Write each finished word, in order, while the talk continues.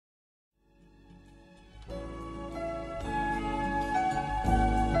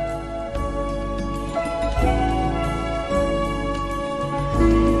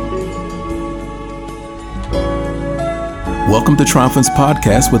Welcome to Triumphant's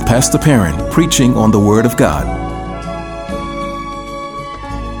podcast with Pastor Perrin, preaching on the Word of God.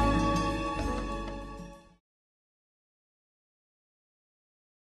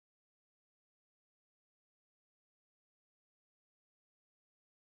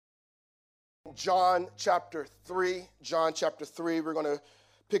 John chapter 3, we're going to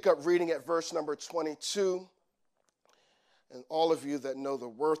pick up reading at verse number 22. And all of you that know the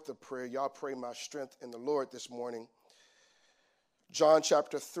worth of prayer, y'all pray my strength in the Lord this morning. John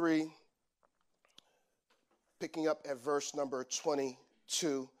chapter 3, picking up at verse number 22.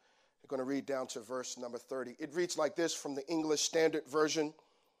 We're going to read down to verse number 30. It reads like this from the English Standard Version.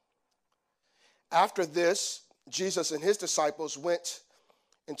 After this, Jesus and his disciples went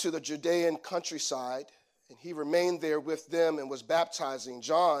into the Judean countryside, and he remained there with them and was baptizing.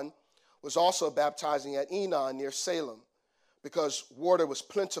 John was also baptizing at Enon near Salem, because water was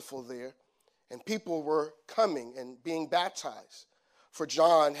plentiful there, and people were coming and being baptized, for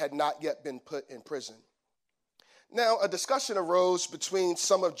John had not yet been put in prison. Now, a discussion arose between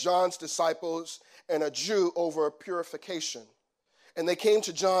some of John's disciples and a Jew over purification. And they came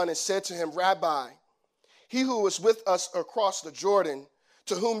to John and said to him, "Rabbi, he who was with us across the Jordan,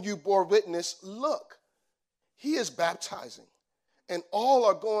 to whom you bore witness, look, he is baptizing, and all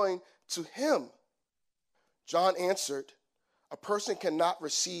are going to him." John answered, "A person cannot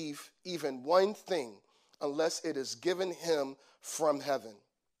receive even one thing unless it is given him from heaven.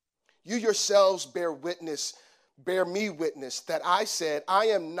 You yourselves bear me witness that I said, I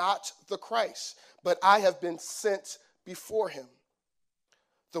am not the Christ, but I have been sent before him.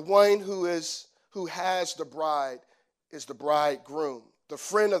 The one who has the bride is the bridegroom. The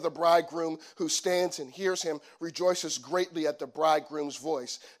friend of the bridegroom who stands and hears him rejoices greatly at the bridegroom's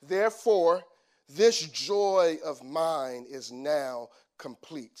voice. Therefore, this joy of mine is now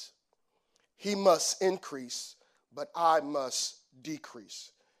complete. He must increase, but I must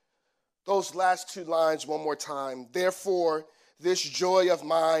decrease." Those last two lines one more time. Therefore, this joy of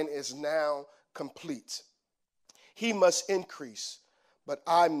mine is now complete. He must increase, but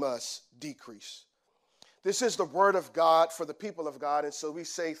I must decrease. This is the word of God for the people of God, and so we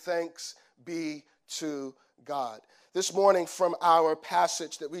say thanks be to God. This morning from our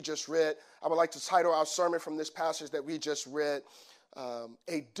passage that we just read, I would like to title our sermon from this passage that we just read,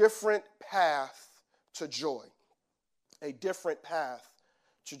 A Different Path to Joy. A different path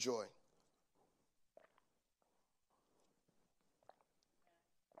to joy.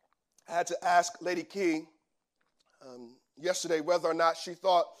 I had to ask Lady Key yesterday whether or not she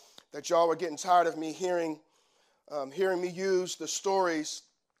thought that y'all were getting tired of me hearing me use the stories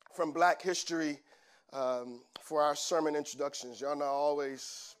from Black history for our sermon introductions. Y'all know I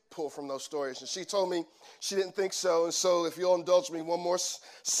always pull from those stories. And she told me she didn't think so. And so if you'll indulge me one more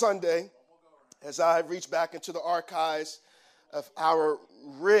Sunday, as I reach back into the archives of our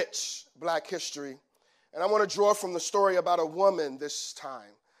rich Black history, and I want to draw from the story about a woman this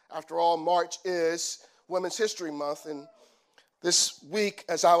time. After all, March is Women's History Month, and this week,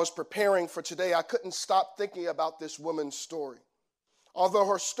 as I was preparing for today, I couldn't stop thinking about this woman's story. Although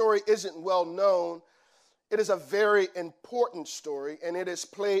her story isn't well known, it is a very important story, and it has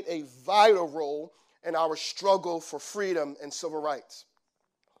played a vital role in our struggle for freedom and civil rights.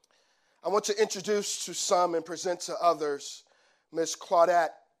 I want to introduce to some and present to others Miss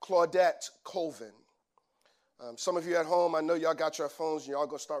Claudette Colvin. Some of you at home, I know y'all got your phones and y'all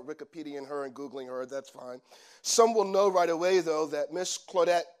go start Wikipediaing her and Googling her. That's fine. Some will know right away, though, that Miss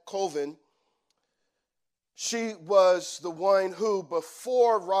Claudette Colvin, she was the one who,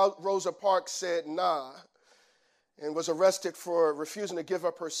 before Rosa Parks said nah, and was arrested for refusing to give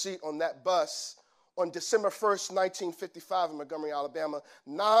up her seat on that bus on December 1st, 1955 in Montgomery, Alabama,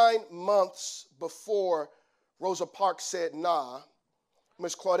 9 months before Rosa Parks said nah,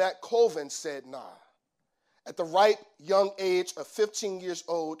 Miss Claudette Colvin said nah. At the ripe young age of 15 years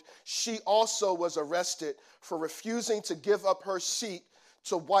old, she also was arrested for refusing to give up her seat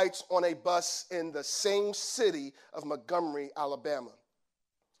to whites on a bus in the same city of Montgomery, Alabama.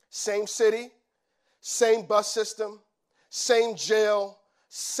 Same city, same bus system, same jail,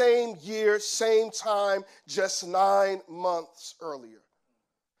 same year, same time, just 9 months earlier.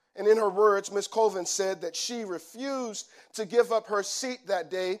 And in her words, Ms. Colvin said that she refused to give up her seat that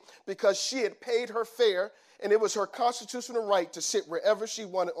day because she had paid her fare, and it was her constitutional right to sit wherever she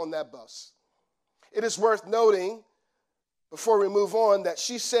wanted on that bus. It is worth noting, before we move on, that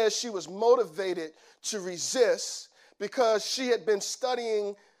she says she was motivated to resist because she had been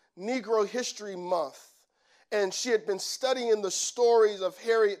studying Negro History Month, and she had been studying the stories of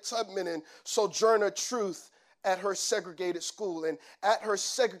Harriet Tubman and Sojourner Truth at her segregated school. And at her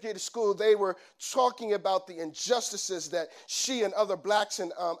segregated school, they were talking about the injustices that she and other blacks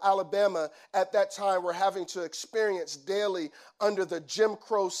in Alabama at that time were having to experience daily under the Jim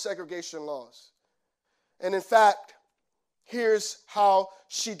Crow segregation laws. And in fact, here's how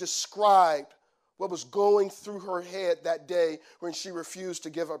she described what was going through her head that day when she refused to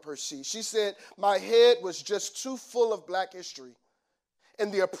give up her seat. She said, "My head was just too full of black history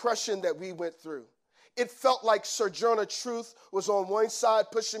and the oppression that we went through. It felt like Sojourner Truth was on one side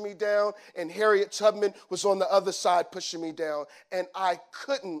pushing me down and Harriet Tubman was on the other side pushing me down, and I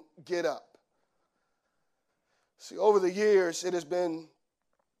couldn't get up." See, over the years, it has been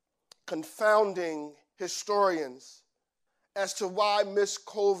confounding historians as to why Miss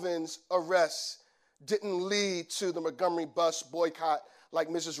Colvin's arrest didn't lead to the Montgomery bus boycott like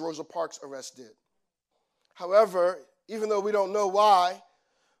Mrs. Rosa Parks' arrest did. However, even though we don't know why,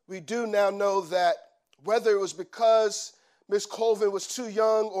 we do now know that whether it was because Miss Colvin was too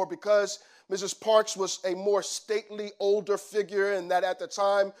young or because Mrs. Parks was a more stately, older figure and that at the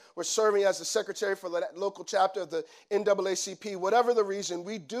time was serving as the secretary for the local chapter of the NAACP, whatever the reason,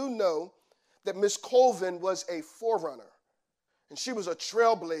 we do know that Miss Colvin was a forerunner, and she was a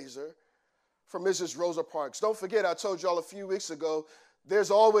trailblazer for Mrs. Rosa Parks. Don't forget, I told y'all a few weeks ago,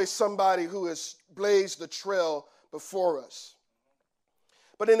 there's always somebody who has blazed the trail before us.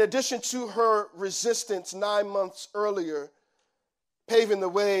 But in addition to her resistance 9 months earlier, paving the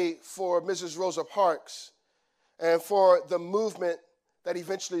way for Mrs. Rosa Parks and for the movement that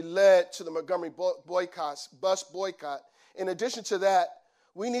eventually led to the Montgomery bus boycott, in addition to that,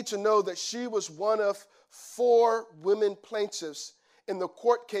 we need to know that she was one of 4 women plaintiffs in the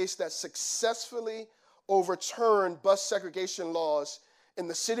court case that successfully overturned bus segregation laws in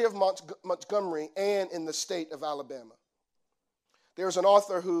the city of Montgomery and in the state of Alabama. There's an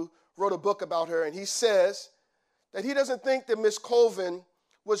author who wrote a book about her, and he says that he doesn't think that Miss Colvin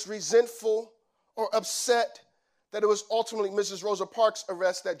was resentful or upset that it was ultimately Mrs. Rosa Parks'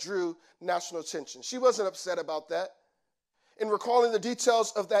 arrest that drew national attention. She wasn't upset about that. In recalling the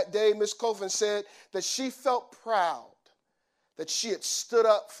details of that day, Miss Colvin said that she felt proud that she had stood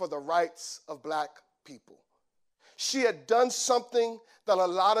up for the rights of black people. She had done something that a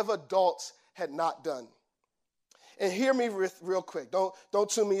lot of adults had not done. And hear me real quick. Don't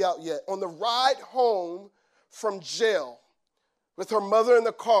tune me out yet. On the ride home from jail with her mother in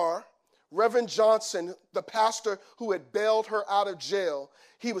the car, Reverend Johnson, the pastor who had bailed her out of jail,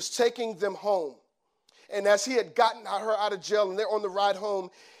 he was taking them home. And as he had gotten her out of jail and they're on the ride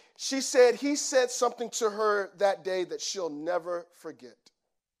home, she said he said something to her that day that she'll never forget.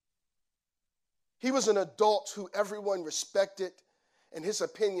 He was an adult who everyone respected, and his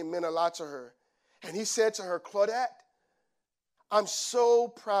opinion meant a lot to her. And he said to her, "Claudette, I'm so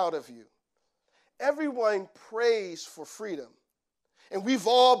proud of you. Everyone prays for freedom. And we've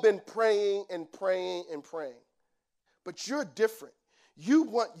all been praying and praying and praying. But you're different. You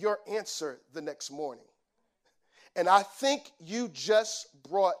want your answer the next morning. And I think you just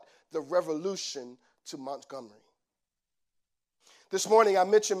brought the revolution to Montgomery." This morning, I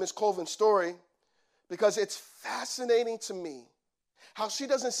mentioned Miss Colvin's story because it's fascinating to me how she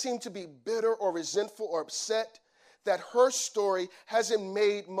doesn't seem to be bitter or resentful or upset that her story hasn't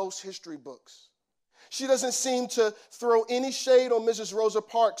made most history books. She doesn't seem to throw any shade on Mrs. Rosa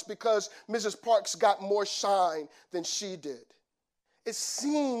Parks because Mrs. Parks got more shine than she did. It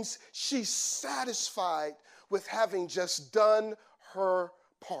seems she's satisfied with having just done her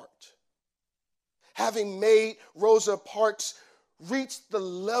part. Having made Rosa Parks reach the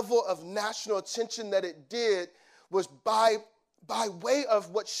level of national attention that it did was by way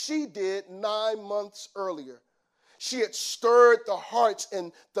of what she did 9 months earlier. She had stirred the hearts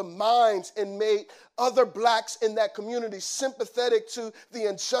and the minds and made other blacks in that community sympathetic to the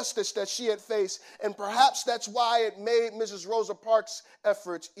injustice that she had faced. And perhaps that's why it made Mrs. Rosa Parks'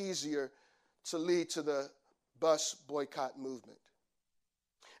 efforts easier to lead to the bus boycott movement.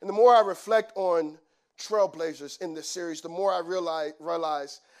 And the more I reflect on trailblazers in this series, the more I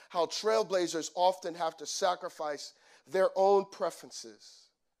realize how trailblazers often have to sacrifice their own preferences,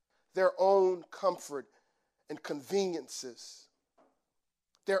 their own comfort and conveniences,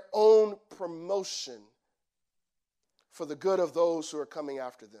 their own promotion for the good of those who are coming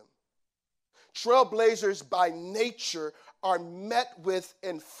after them. Trailblazers by nature are met with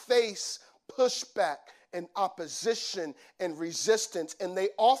and face pushback and opposition and resistance, and they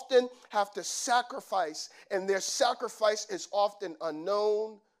often have to sacrifice, and their sacrifice is often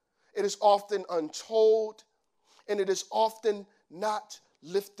unknown, it is often untold, and it is often not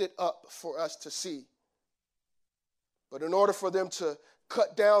lifted up for us to see. But in order for them to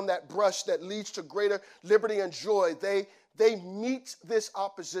cut down that brush that leads to greater liberty and joy. They meet this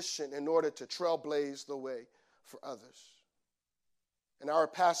opposition in order to trailblaze the way for others. In our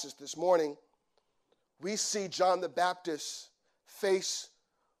passage this morning, we see John the Baptist face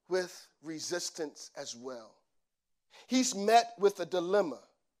with resistance as well. He's met with a dilemma,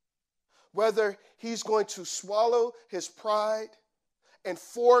 whether he's going to swallow his pride and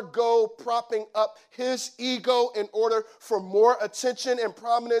forego propping up his ego in order for more attention and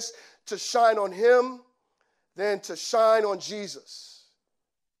prominence to shine on him than to shine on Jesus.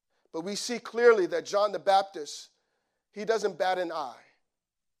 But we see clearly that John the Baptist, he doesn't bat an eye.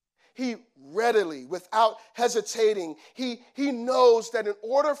 He readily, without hesitating, he knows that in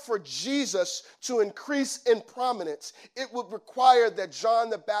order for Jesus to increase in prominence, it would require that John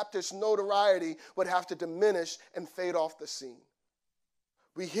the Baptist's notoriety would have to diminish and fade off the scene.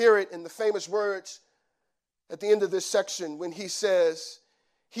 We hear it in the famous words at the end of this section when he says,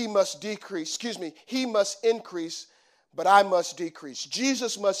 he must increase, but I must decrease.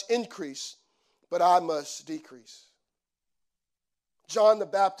 Jesus must increase, but I must decrease. John the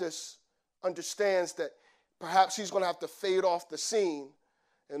Baptist understands that perhaps he's going to have to fade off the scene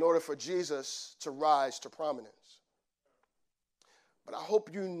in order for Jesus to rise to prominence. But I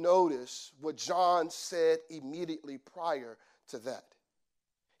hope you notice what John said immediately prior to that.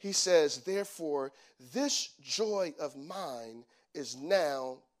 He says, therefore, this joy of mine is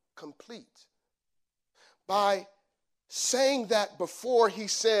now complete. By saying that before he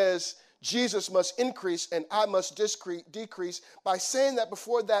says, Jesus must increase and I must decrease, by saying that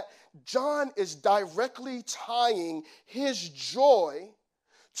before that, John is directly tying his joy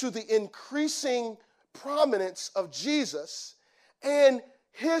to the increasing prominence of Jesus and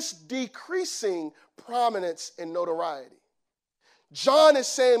his decreasing prominence and notoriety. John is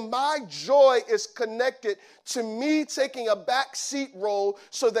saying my joy is connected to me taking a back seat role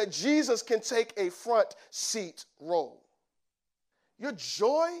so that Jesus can take a front seat role. Your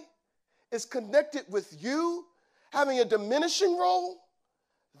joy is connected with you having a diminishing role.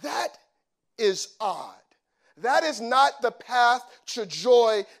 That is odd. That is not the path to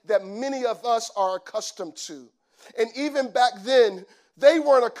joy that many of us are accustomed to. And even back then, they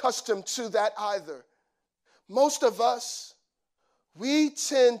weren't accustomed to that either. Most of us, we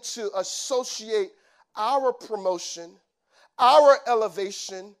tend to associate our promotion, our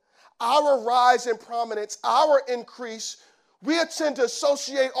elevation, our rise in prominence, our increase, we tend to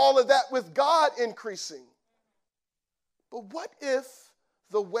associate all of that with God increasing. But what if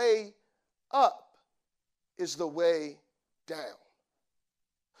the way up is the way down?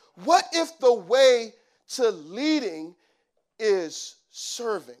 What if the way to leading is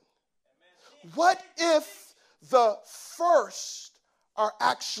serving? What if the first are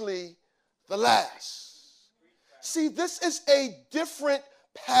actually the last? See, this is a different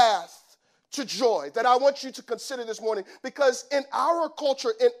path to joy that I want you to consider this morning, because in our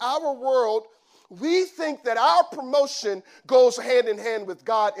culture, in our world, we think that our promotion goes hand in hand with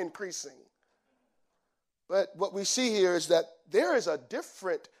God increasing. But what we see here is that there is a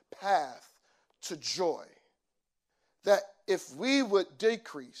different path to joy, that if we would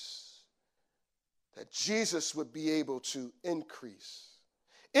decrease, that Jesus would be able to increase.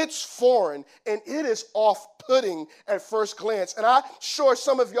 It's foreign and it is off-putting at first glance. And I'm sure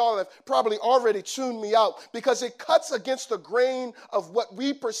some of y'all have probably already tuned me out because it cuts against the grain of what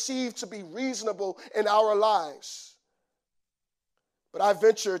we perceive to be reasonable in our lives. But I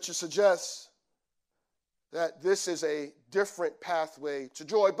venture to suggest that this is a different pathway to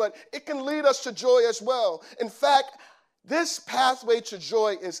joy, but it can lead us to joy as well. In fact, this pathway to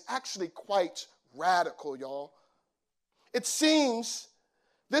joy is actually quite radical, y'all. It seems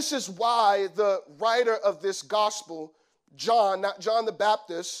this is why the writer of this gospel, John, not John the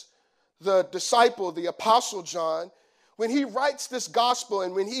Baptist, the disciple, the apostle John, when he writes this gospel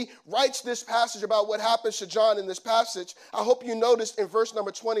and when he writes this passage about what happens to John in this passage, I hope you noticed in verse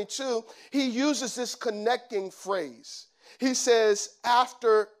number 22, he uses this connecting phrase. He says,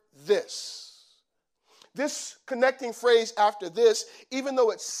 after this. This connecting phrase after this, even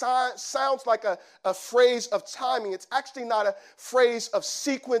though it sounds like a phrase of timing, it's actually not a phrase of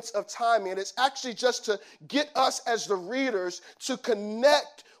sequence of timing. And it's actually just to get us as the readers to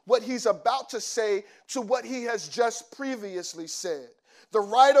connect what he's about to say to what he has just previously said. The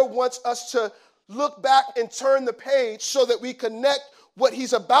writer wants us to look back and turn the page so that we connect what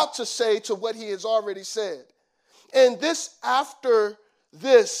he's about to say to what he has already said. And this after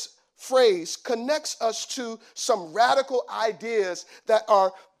this phrase connects us to some radical ideas that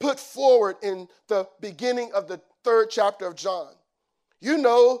are put forward in the beginning of the 3rd chapter of John. You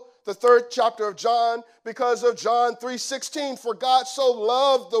know the 3rd chapter of John because of John 3:16. For God so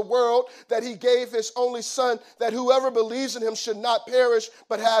loved the world that he gave his only son, that whoever believes in him should not perish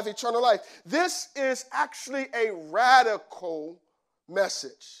but have eternal life. This is actually a radical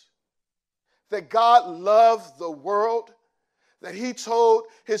message. That God loved the world, that he told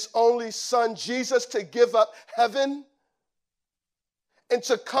his only son Jesus to give up heaven and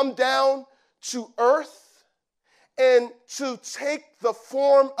to come down to earth and to take the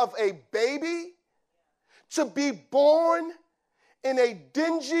form of a baby, to be born in a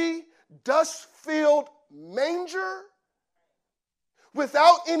dingy, dust-filled manger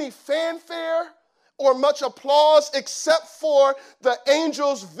without any fanfare or much applause except for the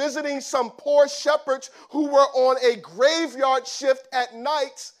angels visiting some poor shepherds who were on a graveyard shift at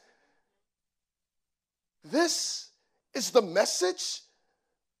night. This is the message.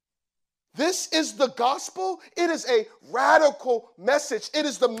 This is the gospel. It is a radical message. It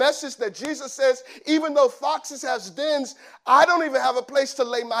is the message that Jesus says, even though foxes have dens, I don't even have a place to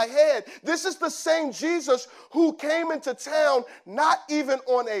lay my head. This is the same Jesus who came into town not even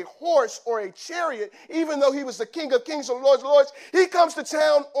on a horse or a chariot, even though he was the King of Kings and Lords of Lords. He comes to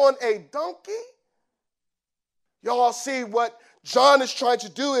town on a donkey. Y'all see what John is trying to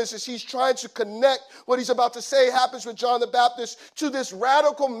do is he's trying to connect what he's about to say happens with John the Baptist to this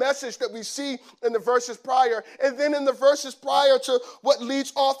radical message that we see in the verses prior. And then in the verses prior to what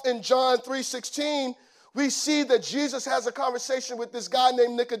leads off in John 3:16, we see that Jesus has a conversation with this guy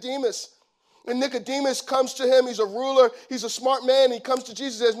named Nicodemus. And Nicodemus comes to him. He's a ruler. He's a smart man. He comes to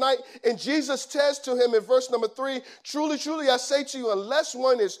Jesus at night. And Jesus says to him in verse number 3, truly, truly, I say to you, unless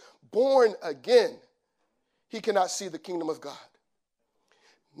one is born again, he cannot see the kingdom of God.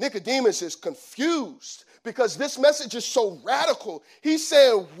 Nicodemus is confused because this message is so radical. He's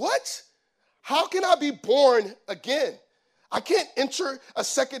saying, what? How can I be born again? I can't enter a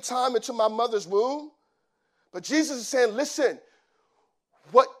second time into my mother's womb. But Jesus is saying, listen,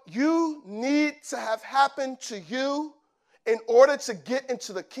 what you need to have happen to you in order to get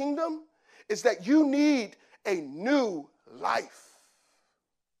into the kingdom is that you need a new life.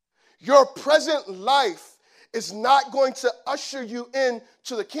 Your present life is not going to usher you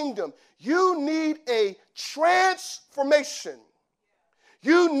into the kingdom. You need a transformation.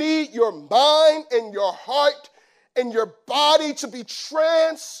 You need your mind and your heart and your body to be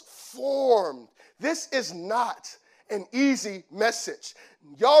transformed. This is not an easy message.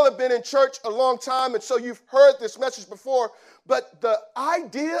 Y'all have been in church a long time, and so you've heard this message before, but the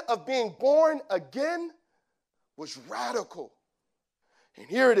idea of being born again was radical. And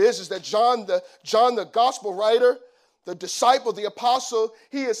here it is that John the gospel writer, the disciple, the apostle,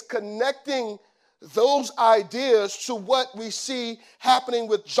 he is connecting those ideas to what we see happening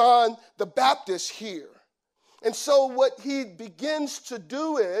with John the Baptist here. And so what he begins to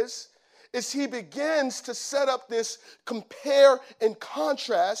do is he begins to set up this compare and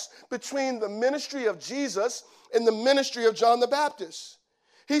contrast between the ministry of Jesus and the ministry of John the Baptist.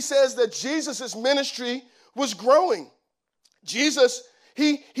 He says that Jesus' ministry was growing. Jesus,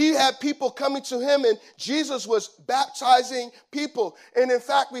 he had people coming to him, and Jesus was baptizing people. And in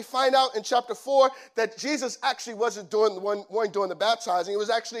fact, we find out in chapter 4 that Jesus actually wasn't doing the baptizing. It was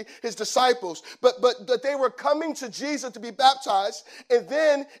actually his disciples. But they were coming to Jesus to be baptized. And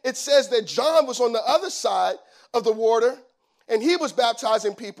then it says that John was on the other side of the water, and he was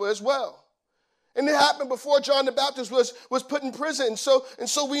baptizing people as well. And it happened before John the Baptist was put in prison. And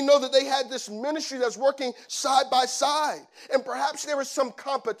so we know that they had this ministry that's working side by side. And perhaps there was some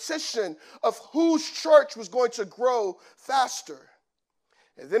competition of whose church was going to grow faster.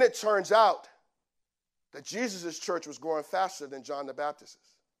 And then it turns out that Jesus' church was growing faster than John the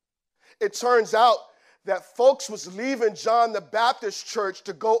Baptist's. It turns out that folks was leaving John the Baptist church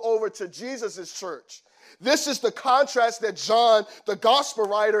to go over to Jesus' church. This is the contrast that John, the gospel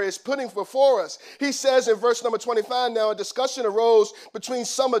writer, is putting before us. He says in verse number 25, now a discussion arose between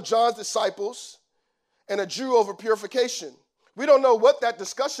some of John's disciples and a Jew over purification. We don't know what that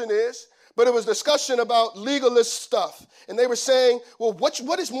discussion is, but it was discussion about legalist stuff. And they were saying, well,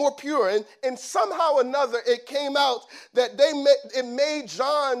 what is more pure? And somehow or another, it came out that it made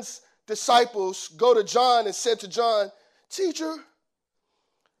John's disciples go to John and said to John, teacher,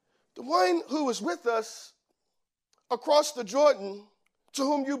 the one who was with us across the Jordan, to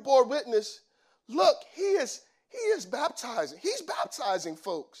whom you bore witness, look, he is baptizing. He's baptizing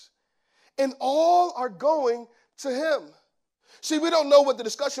folks. And all are going to him. See, we don't know what the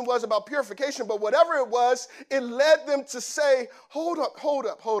discussion was about purification, but whatever it was, it led them to say, hold up,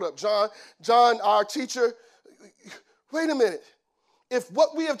 John, our teacher, wait a minute. If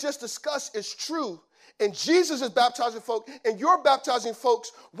what we have just discussed is true, and Jesus is baptizing folk, and you're baptizing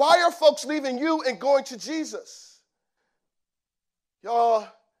folks, why are folks leaving you and going to Jesus? Y'all,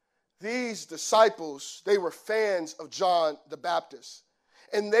 these disciples, they were fans of John the Baptist.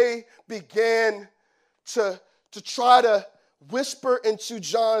 And they began to try to whisper into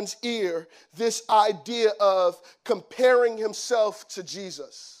John's ear this idea of comparing himself to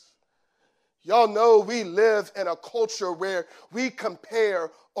Jesus. Y'all know we live in a culture where we compare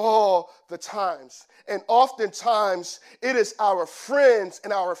all the times. And oftentimes it is our friends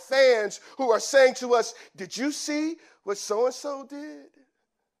and our fans who are saying to us, did you see what so-and-so did?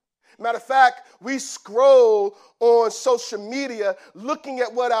 Matter of fact, we scroll on social media looking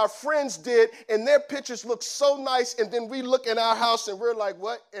at what our friends did, and their pictures look so nice, and then we look in our house and we're like,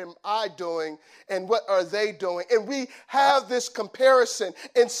 what am I doing, and what are they doing? And we have this comparison.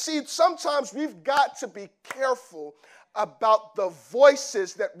 And see, sometimes we've got to be careful about the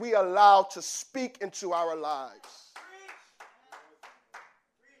voices that we allow to speak into our lives.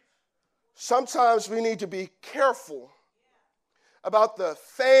 Sometimes we need to be careful about the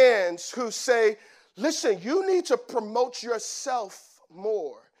fans who say, listen, you need to promote yourself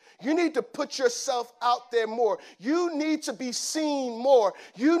more. You need to put yourself out there more. You need to be seen more.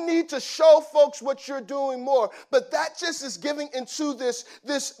 You need to show folks what you're doing more. But that just is giving into this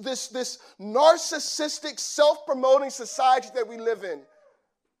narcissistic, self-promoting society that we live in.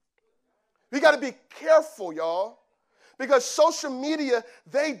 We got to be careful, y'all. Because social media,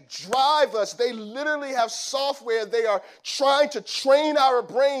 they drive us. They literally have software. They are trying to train our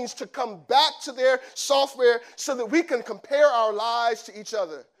brains to come back to their software so that we can compare our lives to each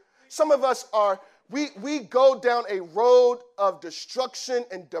other. Some of us we go down a road of destruction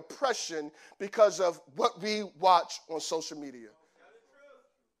and depression because of what we watch on social media.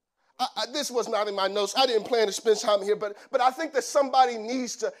 This was not in my notes. I didn't plan to spend time here, but I think that somebody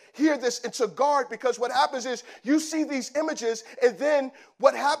needs to hear this and to guard, because what happens is you see these images, and then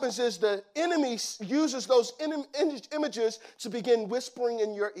what happens is the enemy uses those images to begin whispering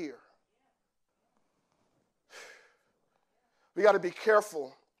in your ear. We got to be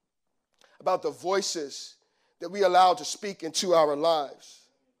careful about the voices that we allow to speak into our lives,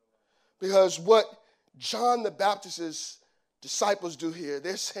 because what John the Baptist's disciples do here,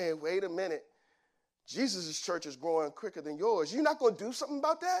 they're saying, wait a minute, Jesus' church is growing quicker than yours. You're not going to do something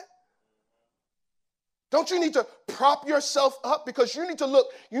about that? Don't you need to prop yourself up? Because you need to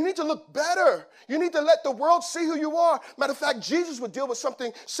look better. You need to let the world see who you are. Matter of fact, Jesus would deal with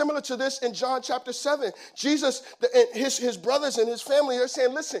something similar to this in John chapter 7. Jesus and his brothers and his family are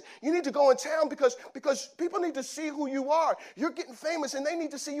saying, listen, you need to go in town because people need to see who you are. You're getting famous and they need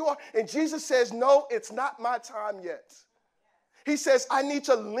to see you are. And Jesus says, no, it's not my time yet. He says, I need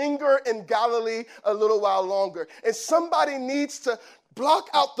to linger in Galilee a little while longer. And somebody needs to block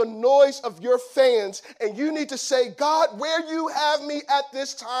out the noise of your fans, and you need to say, God, where you have me at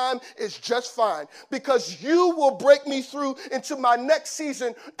this time is just fine, because you will break me through into my next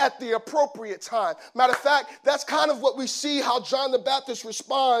season at the appropriate time. Matter of fact, that's kind of what we see how John the Baptist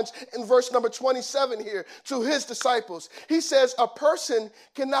responds in verse number 27 here to his disciples. He says, a person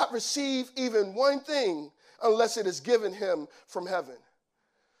cannot receive even one thing unless it is given him from heaven.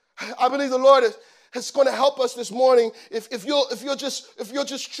 I believe the Lord is going to help us this morning. If you'll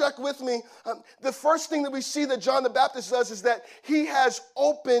just check with me, the first thing that we see that John the Baptist does is that he has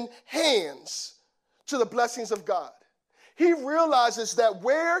open hands to the blessings of God. He realizes that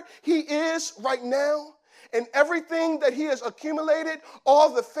where he is right now, and everything that he has accumulated, all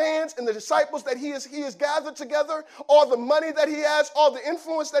the fans and the disciples that he has gathered together, all the money that he has, all the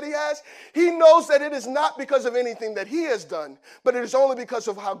influence that he has, he knows that it is not because of anything that he has done, but it is only because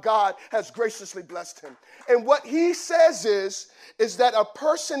of how God has graciously blessed him. And what he says is that a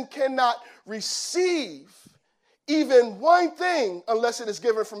person cannot receive even one thing unless it is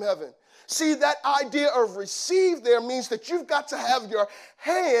given from heaven. See, that idea of receive there means that you've got to have your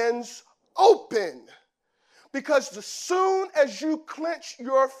hands open. Because as soon as you clench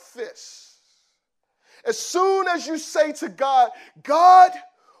your fists, as soon as you say to God, God,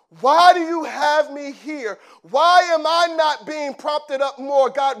 why do you have me here? Why am I not being prompted up more?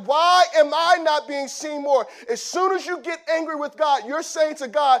 God, why am I not being seen more? As soon as you get angry with God, you're saying to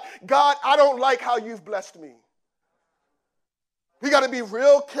God, God, I don't like how you've blessed me. We got to be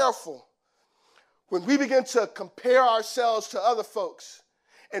real careful when we begin to compare ourselves to other folks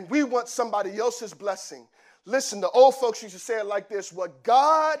and we want somebody else's blessing. Listen, the old folks used to say it like this: what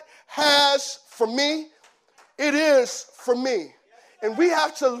God has for me, it is for me. And we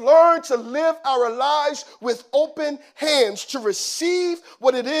have to learn to live our lives with open hands to receive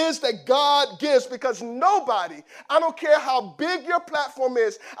what it is that God gives, because nobody, I don't care how big your platform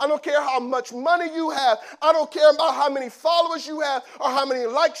is, I don't care how much money you have, I don't care about how many followers you have or how many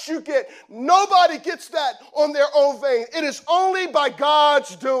likes you get, nobody gets that on their own vein. It is only by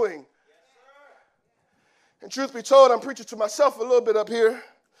God's doing. And truth be told, I'm preaching to myself a little bit up here.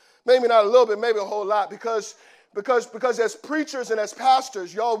 Maybe not a little bit, maybe a whole lot, because as preachers and as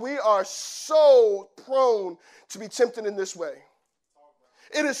pastors, y'all, we are so prone to be tempted in this way.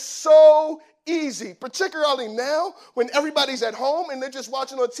 It is so easy, particularly now when everybody's at home and they're just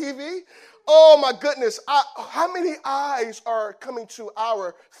watching on TV. Oh my goodness, how many eyes are coming to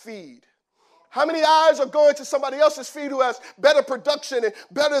our feed? How many eyes are going to somebody else's feed who has better production and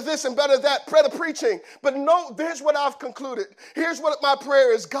better this and better that, better preaching? But no, here's what I've concluded. Here's what my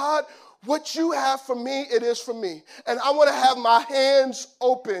prayer is. God, what you have for me, it is for me. And I want to have my hands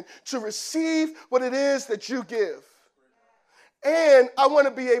open to receive what it is that you give. And I want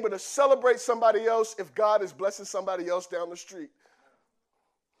to be able to celebrate somebody else if God is blessing somebody else down the street.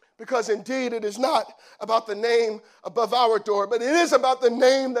 Because indeed, it is not about the name above our door, but it is about the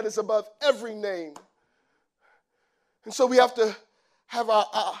name that is above every name. And so we have to have our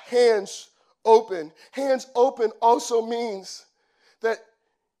hands open. Hands open also means that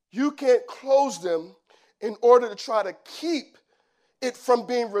you can't close them in order to try to keep it from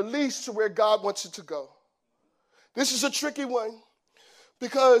being released to where God wants it to go. This is a tricky one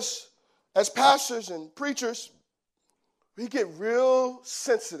because as pastors and preachers, we get real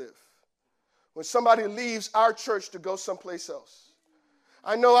sensitive when somebody leaves our church to go someplace else.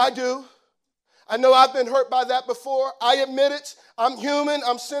 I know I do. I know I've been hurt by that before. I admit it. I'm human.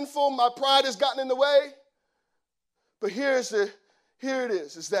 I'm sinful. My pride has gotten in the way. But here it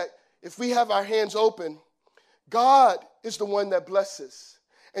is that if we have our hands open, God is the one that blesses.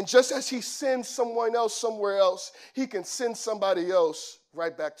 And just as he sends someone else somewhere else, he can send somebody else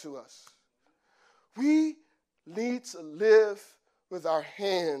right back to us. We need to live with our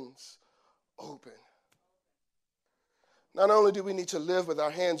hands open. Not only do we need to live with our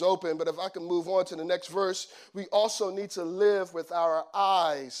hands open, but if I can move on to the next verse, we also need to live with our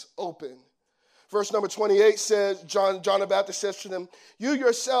eyes open. Verse number 28 says, John the Baptist says to them, you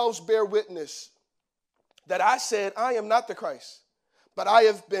yourselves bear witness that I said, I am not the Christ, but I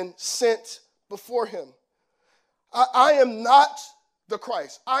have been sent before him. I am not the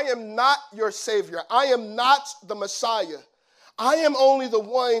Christ. I am not your Savior. I am not the Messiah. I am only the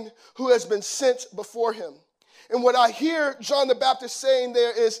one who has been sent before him. And what I hear John the Baptist saying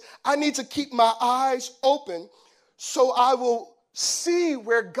there is, I need to keep my eyes open so I will see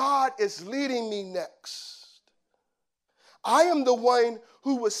where God is leading me next. I am the one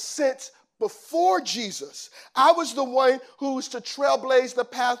who was sent before Jesus. I was the one who was to trailblaze the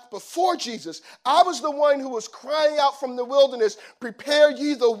path before Jesus. I was the one who was crying out from the wilderness, prepare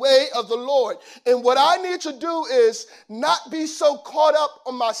ye the way of the Lord. And what I need to do is not be so caught up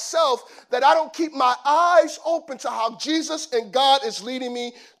on myself that I don't keep my eyes open to how Jesus and God is leading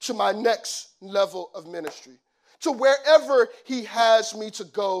me to my next level of ministry, to wherever he has me to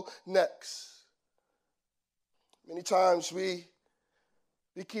go next. Many times we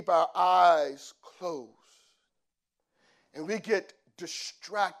keep our eyes closed and we get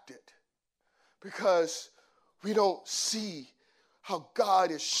distracted because we don't see how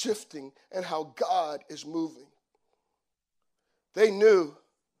God is shifting and how God is moving. They knew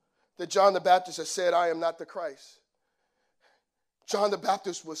that John the Baptist had said, I am not the Christ. John the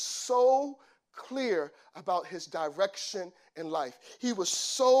Baptist was so clear about his direction in life. He was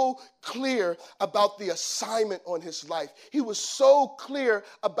so clear about the assignment on his life. He was so clear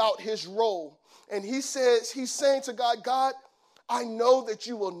about his role. And he's saying to God, God, I know that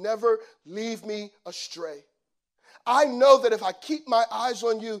you will never leave me astray. I know that if I keep my eyes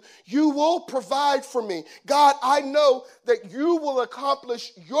on you, you will provide for me. God, I know that you will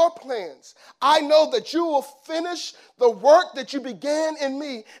accomplish your plans. I know that you will finish the work that you began in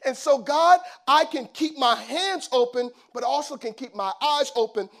me. And so, God, I can keep my hands open, but also can keep my eyes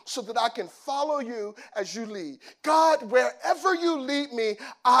open so that I can follow you as you lead. God, wherever you lead me,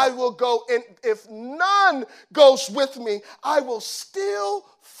 I will go. And if none goes with me, I will still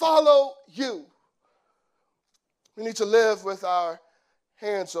follow you. We need to live with our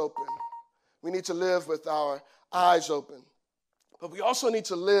hands open. We need to live with our eyes open. But we also need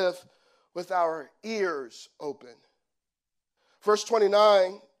to live with our ears open. Verse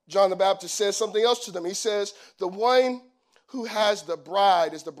 29, John the Baptist says something else to them. He says, the one who has the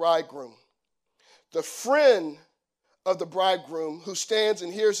bride is the bridegroom. The friend of the bridegroom who stands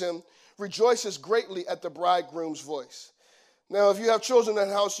and hears him rejoices greatly at the bridegroom's voice. Now, if you have children in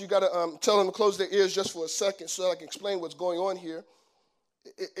the house, you got to tell them to close their ears just for a second so I can explain what's going on here.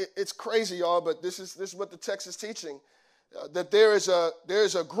 It's crazy, y'all, but this is what the text is teaching. That there is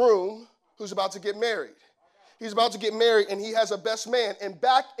a groom who's about to get married. He's about to get married, and he has a best man. And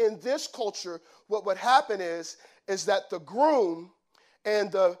back in this culture, what would happen is that the groom and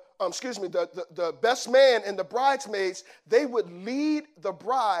the best man and the bridesmaids, they would lead the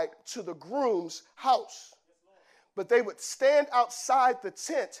bride to the groom's house. But they would stand outside the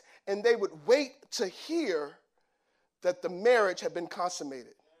tent, and they would wait to hear that the marriage had been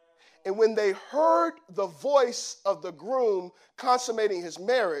consummated. And when they heard the voice of the groom consummating his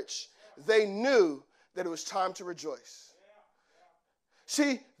marriage, they knew that it was time to rejoice.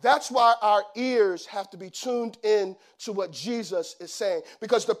 See, that's why our ears have to be tuned in to what Jesus is saying.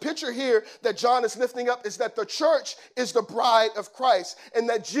 Because the picture here that John is lifting up is that the church is the bride of Christ and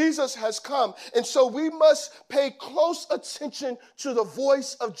that Jesus has come. And so we must pay close attention to the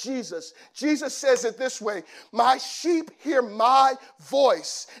voice of Jesus. Jesus says it this way, my sheep hear my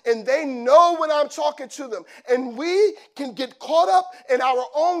voice and they know when I'm talking to them. And we can get caught up in our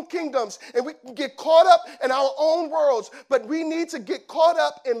own kingdoms and we can get caught up in our own worlds, but we need to get caught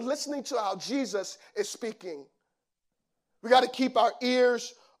up in listening to how Jesus is speaking. We got to keep our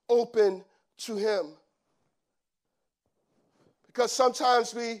ears open to him. Because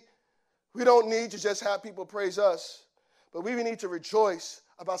sometimes we don't need to just have people praise us, but we need to rejoice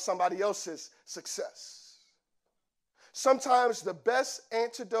about somebody else's success. Sometimes the best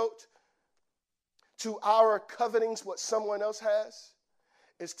antidote to our coveting what someone else has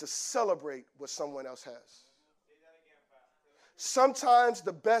is to celebrate what someone else has. Sometimes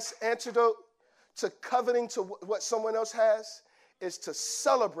the best antidote to coveting to what someone else has is to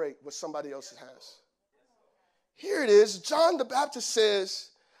celebrate what somebody else has. Here it is. John the Baptist says,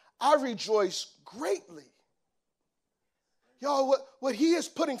 I rejoice greatly. Y'all, what he is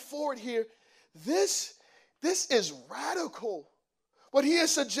putting forward here, this is radical. What he is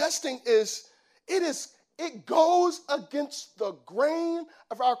suggesting is it goes against the grain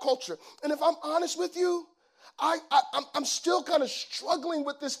of our culture. And if I'm honest with you, I'm still kind of struggling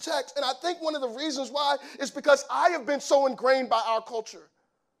with this text, and I think one of the reasons why is because I have been so ingrained by our culture.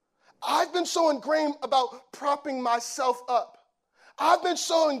 I've been so ingrained about propping myself up. I've been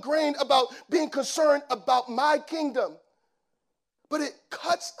so ingrained about being concerned about my kingdom. But it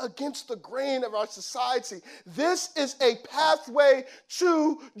cuts against the grain of our society. This is a pathway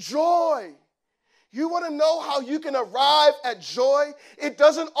to joy. You want to know how you can arrive at joy? It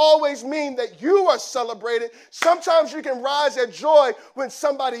doesn't always mean that you are celebrated. Sometimes you can rise at joy when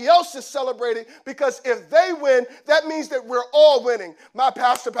somebody else is celebrating, because if they win, that means that we're all winning. My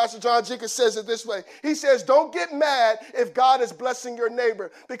pastor, Pastor John Jenkins, says it this way. He says, don't get mad if God is blessing your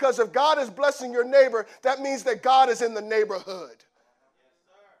neighbor, because if God is blessing your neighbor, that means that God is in the neighborhood.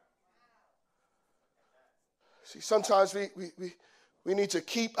 See, sometimes we need to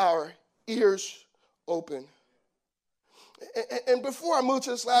keep our ears open. And before I move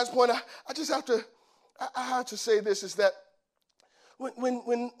to this last point, I just have to say this, is that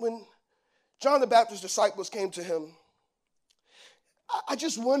when John the Baptist's disciples came to him, I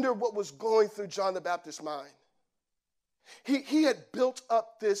just wonder what was going through John the Baptist's mind. He had built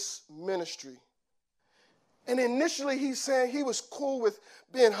up this ministry. And initially he's saying he was cool with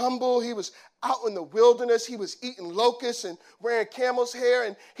being humble. He was out in the wilderness. He was eating locusts and wearing camel's hair,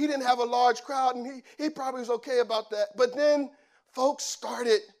 and he didn't have a large crowd, and he probably was okay about that. But then folks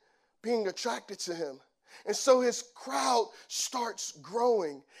started being attracted to him. And so his crowd starts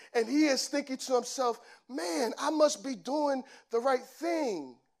growing. And he is thinking to himself, man, I must be doing the right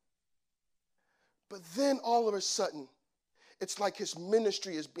thing. But then all of a sudden, it's like his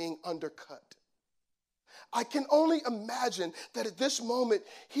ministry is being undercut. I can only imagine that at this moment,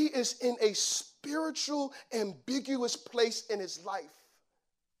 he is in a spiritual, ambiguous place in his life,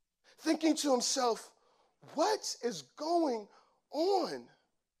 thinking to himself, what is going on?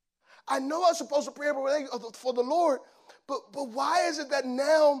 I know I'm supposed to pray for the Lord, but why is it that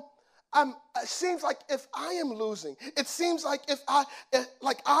now it seems like if I am losing, it seems like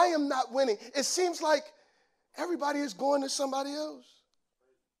I am not winning, it seems like everybody is going to somebody else.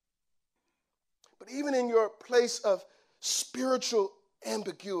 But even in your place of spiritual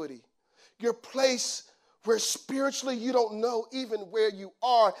ambiguity, your place where spiritually you don't know even where you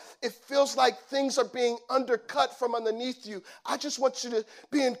are, it feels like things are being undercut from underneath you. I just want you to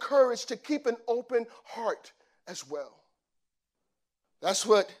be encouraged to keep an open heart as well. That's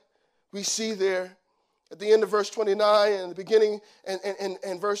what we see there at the end of verse 29 and the beginning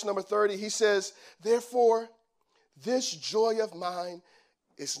and verse number 30. He says, therefore, this joy of mine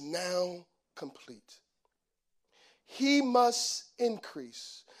is now complete. he must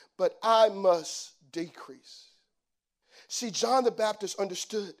increase, but I must decrease. See, John the Baptist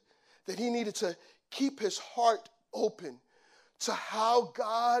understood that he needed to keep his heart open to how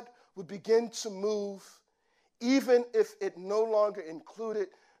God would begin to move, even if it no longer included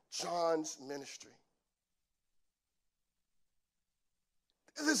John's ministry.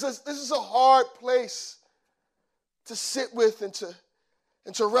 This is a hard place to sit with and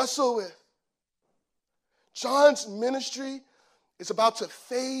to wrestle with. John's ministry is about to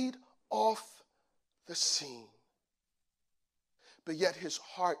fade off the scene. But yet his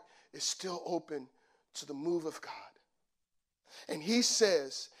heart is still open to the move of God. And he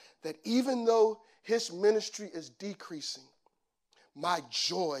says that even though his ministry is decreasing, my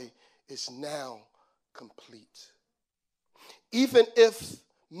joy is now complete. Even if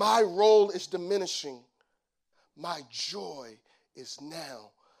my role is diminishing, my joy is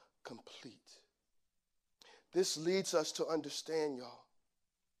now complete. This leads us to understand, y'all,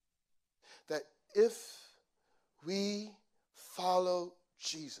 that if we follow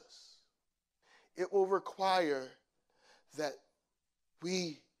Jesus, it will require that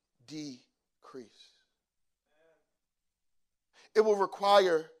we decrease. It will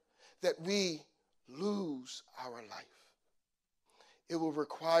require that we lose our life. It will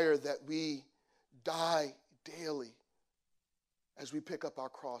require that we die daily as we pick up our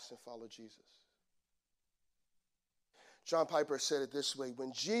cross and follow Jesus. John Piper said it this way: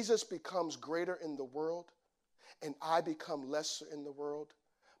 when Jesus becomes greater in the world and I become lesser in the world,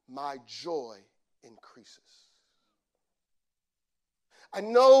 my joy increases. I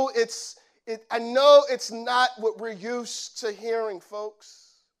know it's not what we're used to hearing,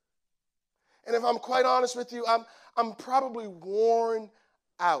 folks. And if I'm quite honest with you, I'm probably worn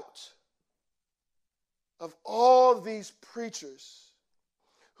out of all these preachers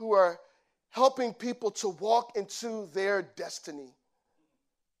who are helping people to walk into their destiny,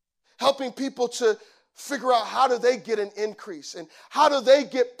 helping people to figure out how do they get an increase and how do they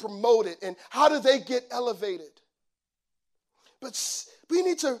get promoted and how do they get elevated. But we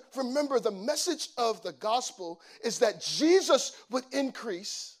need to remember the message of the gospel is that Jesus would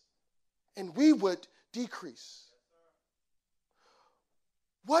increase and we would decrease.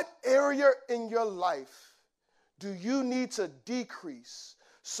 What area in your life do you need to decrease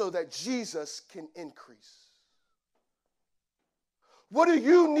so that Jesus can increase? What do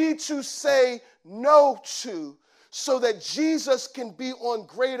you need to say no to so that Jesus can be on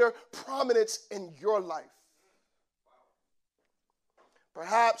greater prominence in your life?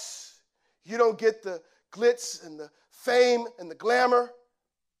 Perhaps you don't get the glitz and the fame and the glamour,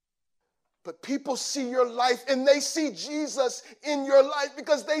 but people see your life and they see Jesus in your life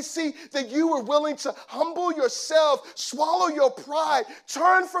because they see that you were willing to humble yourself, swallow your pride,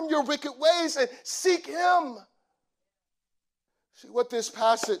 turn from your wicked ways and seek him. See, what this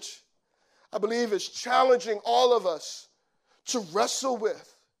passage, I believe, is challenging all of us to wrestle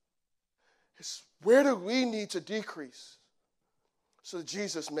with is where do we need to decrease so that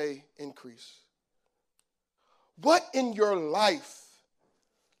Jesus may increase? What in your life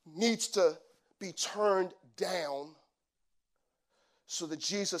needs to be turned down so that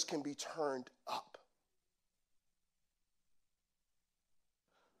Jesus can be turned up?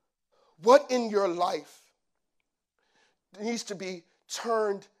 What in your life needs to be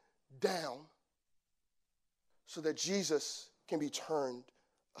turned down so that Jesus can be turned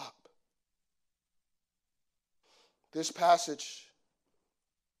up? This passage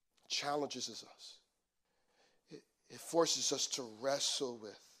challenges us. It forces us to wrestle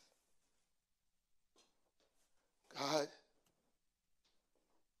with, God,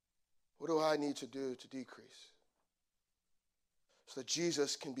 what do I need to do to decrease so that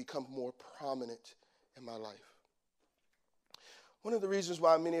Jesus can become more prominent in my life? One of the reasons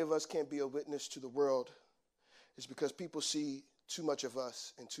why many of us can't be a witness to the world is because people see too much of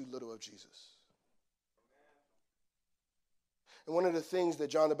us and too little of Jesus. And one of the things that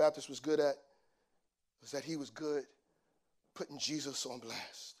John the Baptist was good at was that he was good putting Jesus on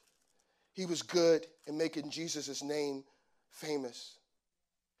blast. He was good in making Jesus' name famous.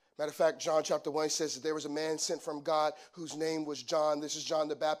 Matter of fact, John chapter 1 says that there was a man sent from God whose name was John. This is John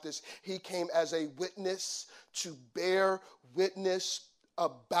the Baptist. He came as a witness to bear witness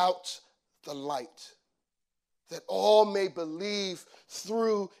about the light, that all may believe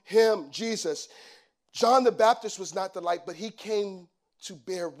through him, Jesus. John the Baptist was not the light, but he came to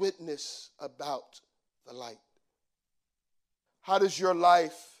bear witness about the light. How does your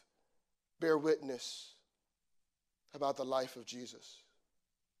life bear witness about the life of Jesus?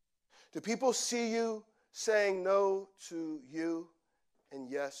 Do people see you saying no to you and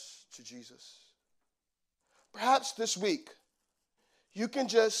yes to Jesus? Perhaps this week, you can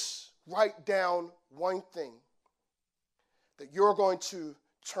just write down one thing that you're going to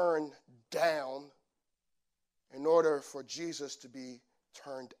turn down in order for Jesus to be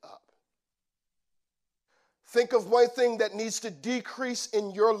turned up. Think of one thing that needs to decrease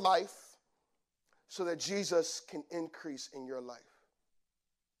in your life so that Jesus can increase in your life.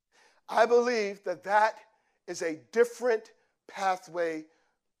 I believe that that is a different pathway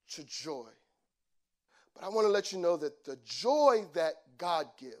to joy. But I want to let you know that the joy that God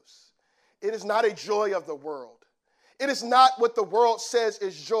gives, it is not a joy of the world. It is not what the world says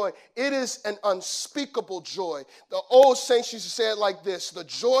is joy. It is an unspeakable joy. The old saints used to say it like this: the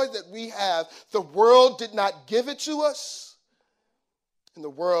joy that we have, the world did not give it to us, and the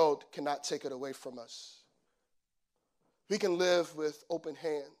world cannot take it away from us. We can live with open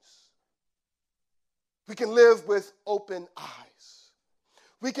hands. We can live with open eyes.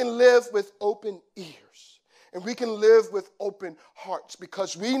 We can live with open ears. And we can live with open hearts,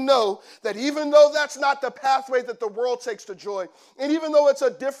 because we know that even though that's not the pathway that the world takes to joy, and even though it's a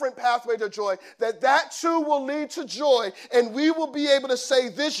different pathway to joy, that too will lead to joy, and we will be able to say,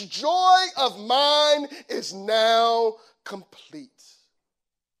 this joy of mine is now complete.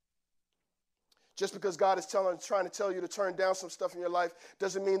 Just because God is trying to tell you to turn down some stuff in your life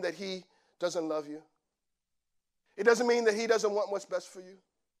doesn't mean that he doesn't love you. It doesn't mean that he doesn't want what's best for you.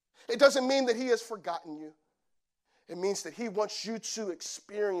 It doesn't mean that he has forgotten you. It means that he wants you to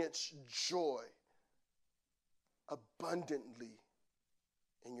experience joy abundantly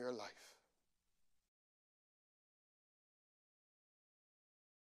in your life.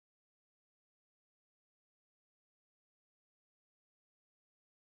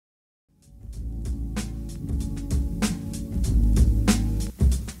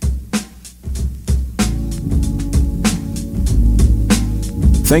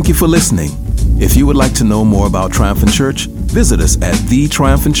 Thank you for listening. If you would like to know more about Triumphant Church, visit us at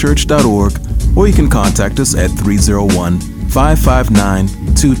thetriumphantchurch.org, or you can contact us at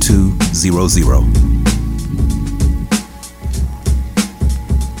 301-559-2200.